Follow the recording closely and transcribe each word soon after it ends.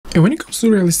And when it comes to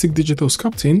realistic digital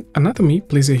sculpting, anatomy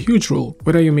plays a huge role.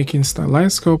 Whether you're making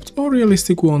stylized sculpts or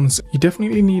realistic ones, you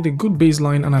definitely need a good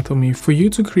baseline anatomy for you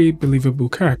to create believable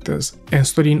characters. And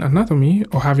studying anatomy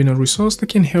or having a resource that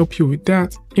can help you with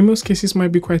that, in most cases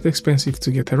might be quite expensive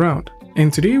to get around.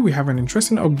 And today we have an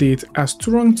interesting update as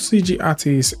Turon CG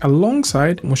artists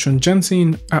alongside Motion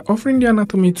Jensen are offering the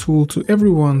anatomy tool to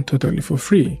everyone totally for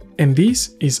free. And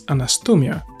this is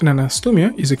askNK. And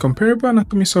askNK is a comparable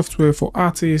anatomy software for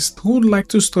artists who would like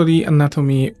to study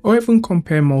anatomy or even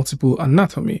compare multiple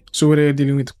anatomy. So whether you're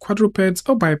dealing with quadrupeds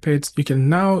or bipeds, you can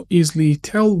now easily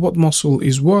tell what muscle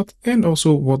is what and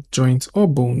also what joint or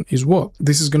bone is what.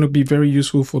 This is going to be very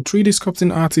useful for 3D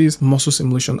sculpting artists, muscle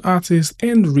simulation artists,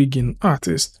 and rigging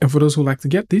artists. And for those who like to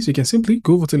get this, you can simply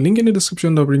go over to the link in the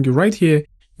description that will bring you right here,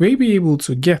 where you'll be able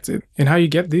to get it. And how you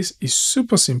get this is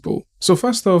super simple. So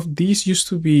first off, these used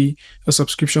to be a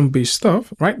subscription-based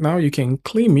stuff. Right now, you can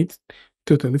claim it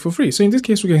totally for free. So in this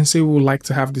case, we can say we would like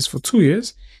to have this for 2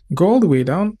 years, go all the way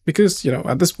down, because,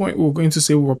 at this point, we're going to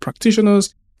say we're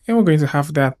practitioners, and we're going to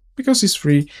have that because it's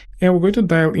free, and we're going to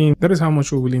dial in that is how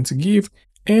much we're willing to give,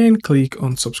 and click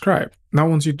on subscribe. Now,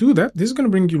 once you do that, this is going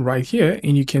to bring you right here,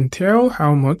 and you can tell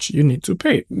how much you need to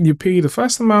pay. You pay the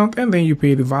first amount, and then you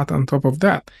pay the VAT on top of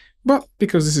that. But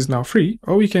because this is now free,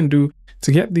 all you can do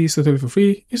to get these totally for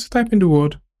free is to type in the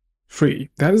word free.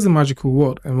 That is the magical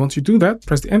word. And once you do that,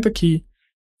 press the enter key,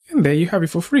 and there you have it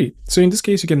for free. So in this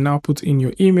case, you can now put in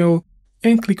your email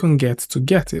and click on get to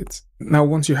get it. Now,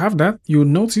 once you have that, you'll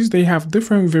notice they have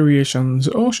different variations,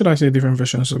 or should I say different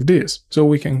versions of this. So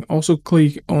we can also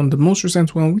click on the most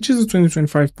recent one, which is the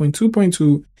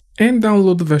 2025.2.2, and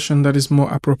download the version that is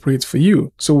more appropriate for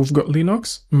you. So we've got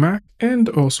Linux, Mac, and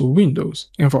also Windows.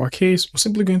 And for our case, we're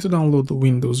simply going to download the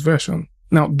Windows version.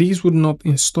 Now, these would not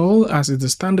install as it's a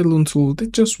standalone tool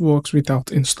that just works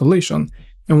without installation.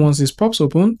 And once this pops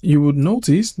open, you would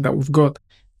notice that we've got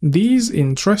this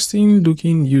interesting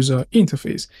looking user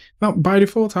interface. Now, by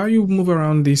default, how you move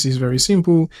around this is very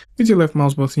simple. With your left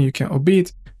mouse button, you can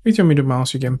orbit. With your middle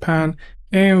mouse, you can pan.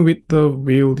 And with the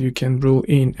wheel, you can roll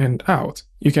in and out.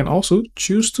 You can also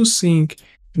choose to sync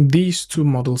these two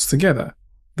models together,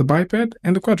 the biped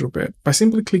and the quadruped. By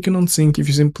simply clicking on sync, if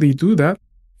you simply do that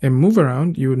and move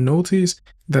around, you will notice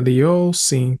that they all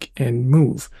sync and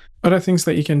move. Other things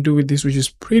that you can do with this, which is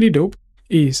pretty dope,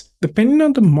 is depending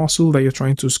on the muscle that you're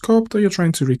trying to sculpt or you're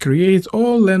trying to recreate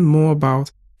or learn more about,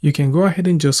 you can go ahead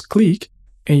and just click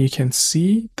and you can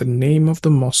see the name of the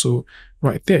muscle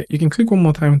right there. You can click one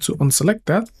more time to unselect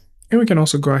that, and we can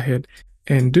also go ahead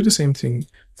and do the same thing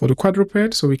for the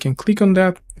quadruped. So we can click on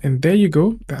that, and there you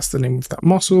go. That's the name of that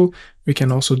muscle. We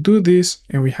can also do this,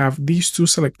 and we have these two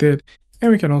selected,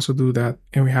 and we can also do that,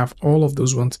 and we have all of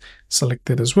those ones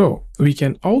selected as well. We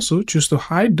can also choose to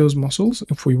hide those muscles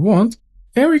if we want,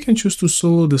 and we can choose to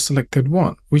solo the selected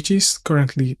one, which is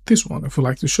currently this one. If we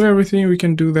like to show everything, we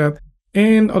can do that.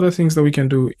 And other things that we can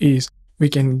do is we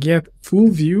can get full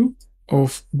view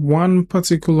of one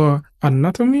particular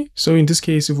anatomy. So in this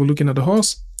case, if we're looking at the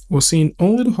horse, we're seeing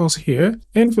only the horse here.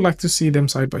 And if we like to see them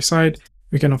side by side,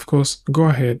 we can of course go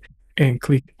ahead and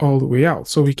click all the way out.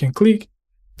 So we can click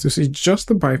to see just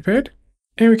the biped,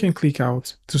 and we can click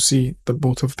out to see the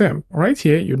both of them. Right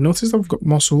here, you'll notice that we've got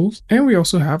muscles, and we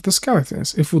also have the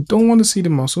skeletons. If we don't want to see the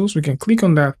muscles, we can click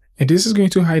on that, and this is going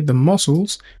to hide the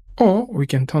muscles, or we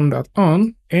can turn that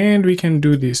on, and we can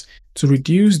do this to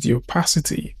reduce the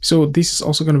opacity. So this is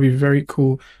also going to be very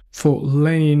cool for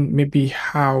learning maybe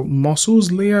how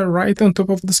muscles layer right on top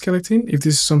of the skeleton. If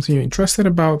this is something you're interested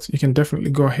about, you can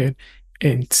definitely go ahead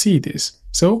and see this.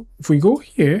 So if we go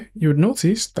here, you would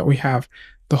notice that we have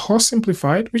the horse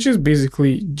simplified, which is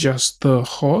basically just the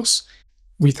horse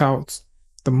without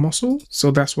the muscle. So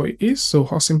that's what it is. So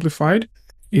horse simplified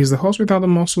is the horse without the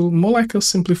muscle, more like a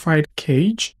simplified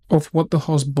cage of what the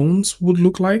horse bones would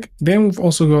look like. Then we've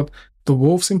also got the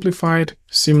wolf simplified,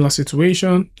 similar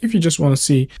situation. If you just want to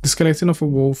see the skeleton of a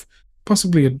wolf,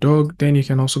 possibly a dog, then you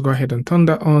can also go ahead and turn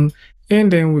that on.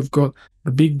 And then we've got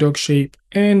the big dog shape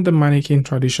and the mannequin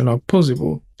traditional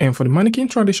posable. And for the mannequin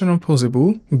traditional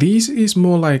posable, this is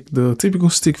more like the typical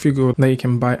stick figure that you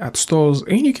can buy at stores,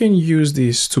 and you can use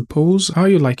this to pose how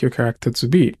you like your character to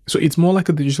be. So it's more like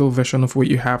a digital version of what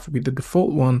you have with the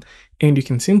default one, and you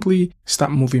can simply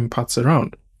start moving parts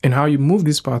around. And how you move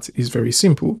this part is very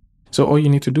simple. So all you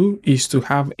need to do is to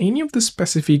have any of the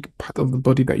specific part of the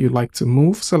body that you like to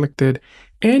move selected,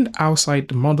 and outside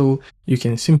the model, you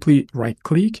can simply right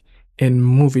click and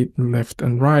move it left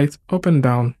and right, up and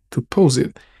down to pose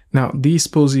it. Now, these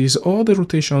poses or the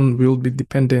rotation will be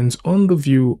dependent on the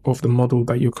view of the model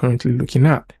that you're currently looking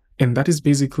at. And that is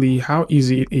basically how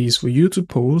easy it is for you to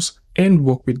pose and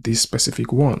work with this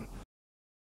specific one.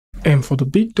 And for the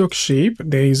big dog shape,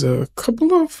 there is a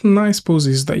couple of nice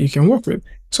poses that you can work with.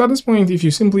 So at this point, if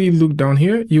you simply look down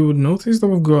here, you would notice that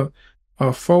we've got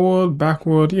forward,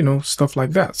 backward, stuff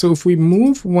like that. So if we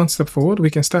move one step forward, we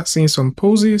can start seeing some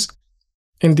poses.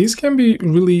 And these can be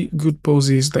really good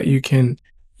poses that you can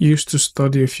use to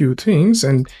study a few things.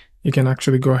 And you can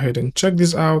actually go ahead and check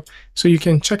this out. So you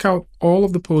can check out all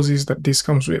of the poses that this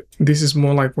comes with. This is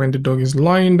more like when the dog is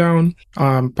lying down,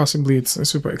 possibly it's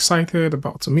super excited,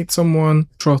 about to meet someone,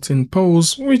 trotting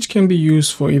pose, which can be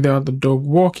used for either the dog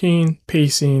walking,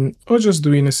 pacing, or just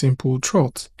doing a simple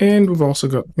trot. And we've also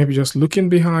got maybe just looking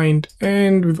behind,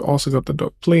 and we've also got the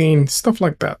dog playing, stuff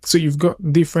like that. So you've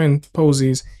got different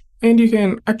poses, and you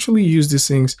can actually use these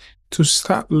things to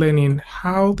start learning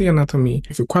how the anatomy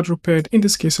of a quadruped, in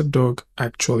this case a dog,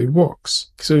 actually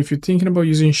works. So if you're thinking about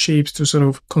using shapes to sort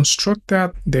of construct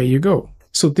that, there you go.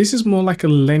 So this is more like a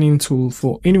learning tool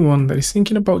for anyone that is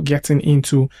thinking about getting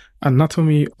into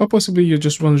anatomy, or possibly you're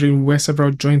just wondering where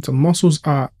several joints or muscles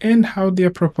are and how they are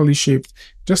properly shaped,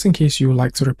 just in case you would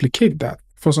like to replicate that.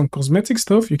 For some cosmetic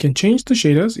stuff, you can change the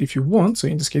shaders if you want. So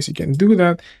in this case, you can do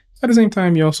that. At the same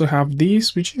time, you also have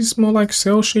this, which is more like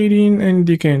cell shading, and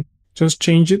you can just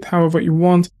change it however you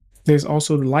want. There's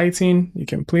also the lighting. You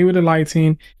can play with the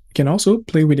lighting. You can also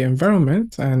play with the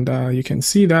environment, and you can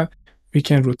see that we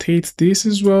can rotate this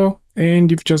as well.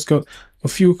 And you've just got a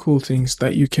few cool things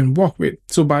that you can work with.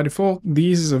 So by default,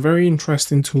 this is a very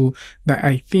interesting tool that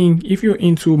I think if you're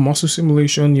into muscle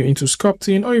simulation, you're into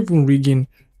sculpting, or even rigging,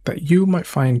 that you might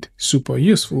find super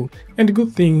useful. And the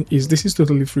good thing is this is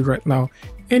totally free right now,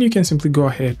 and you can simply go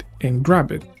ahead and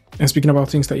grab it. And speaking about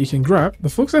things that you can grab, the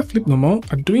folks at Flip Normal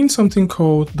are doing something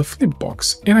called the Flip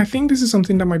Box. And I think this is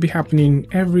something that might be happening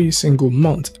every single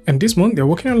month. And this month, they're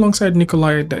working alongside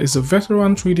Nikolai, that is a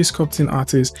veteran 3D sculpting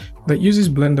artist that uses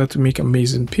Blender to make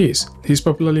amazing piece. He's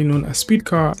popularly known as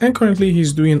Speedcar, and currently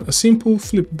he's doing a simple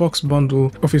flip box bundle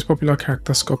of his popular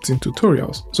character sculpting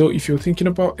tutorials. So if you're thinking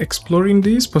about exploring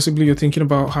this, possibly you're thinking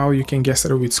about how you can get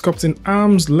started with sculpting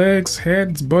arms, legs,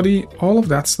 heads, body, all of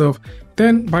that stuff,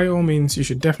 then by all means, you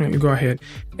should definitely go ahead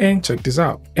and check this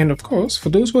out. And of course, for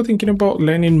those who are thinking about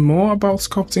learning more about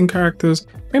sculpting characters,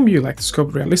 maybe you like to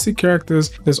sculpt realistic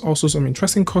characters, there's also some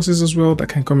interesting courses as well that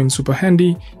can come in super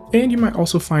handy. And you might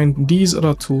also find these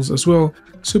other tools as well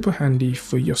super handy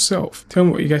for yourself. Tell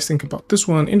me what you guys think about this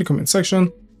one in the comment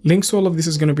section. Links to all of this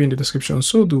is going to be in the description,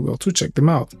 so do well to check them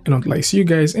out. And until I see you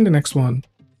guys in the next one,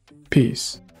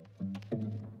 peace.